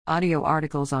Audio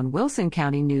articles on Wilson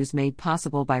County News made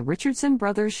possible by Richardson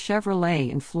Brothers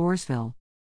Chevrolet in Floresville.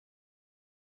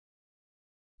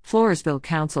 Floresville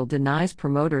Council denies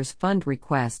promoters' fund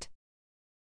request.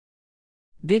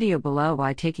 Video below.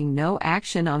 By taking no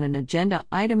action on an agenda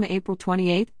item April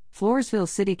 28, Floresville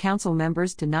City Council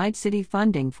members denied city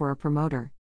funding for a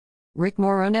promoter. Rick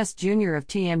Morones Jr. of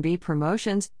TMB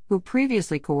Promotions, who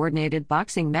previously coordinated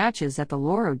boxing matches at the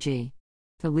Lauro G.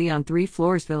 The Leon 3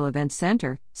 Floresville Event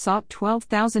Center, sought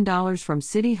 $12,000 from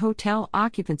city hotel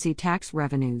occupancy tax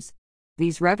revenues.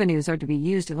 These revenues are to be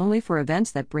used only for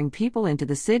events that bring people into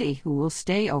the city who will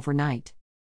stay overnight.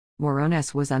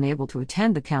 Morones was unable to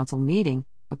attend the council meeting,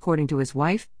 according to his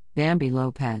wife, Bambi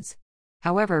Lopez.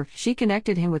 However, she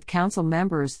connected him with council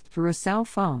members through a cell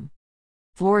phone.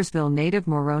 Floresville native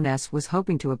Morones was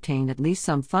hoping to obtain at least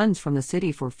some funds from the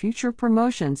city for future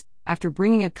promotions after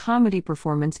bringing a comedy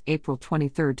performance April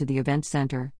 23 to the event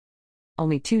center.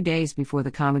 Only 2 days before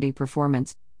the comedy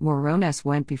performance, Morones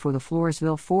went before the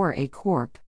Floresville 4A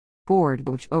Corp. board,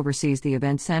 which oversees the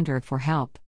event center, for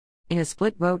help. In a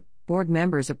split vote, board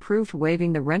members approved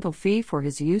waiving the rental fee for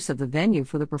his use of the venue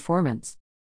for the performance.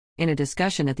 In a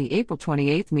discussion at the April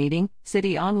 28 meeting,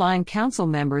 City Online Council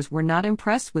members were not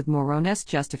impressed with Morones'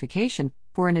 justification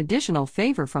for an additional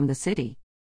favor from the city.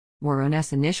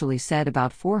 Morones initially said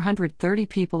about 430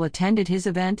 people attended his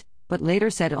event, but later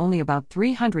said only about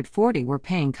 340 were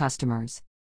paying customers.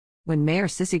 When Mayor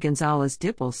Sissy Gonzalez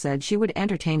Dipple said she would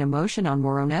entertain a motion on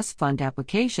Morones' fund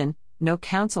application, no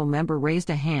council member raised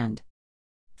a hand.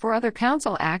 For other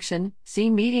council action, see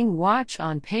Meeting Watch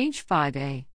on page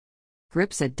 5A.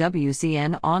 Grips at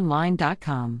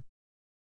WCNonline.com.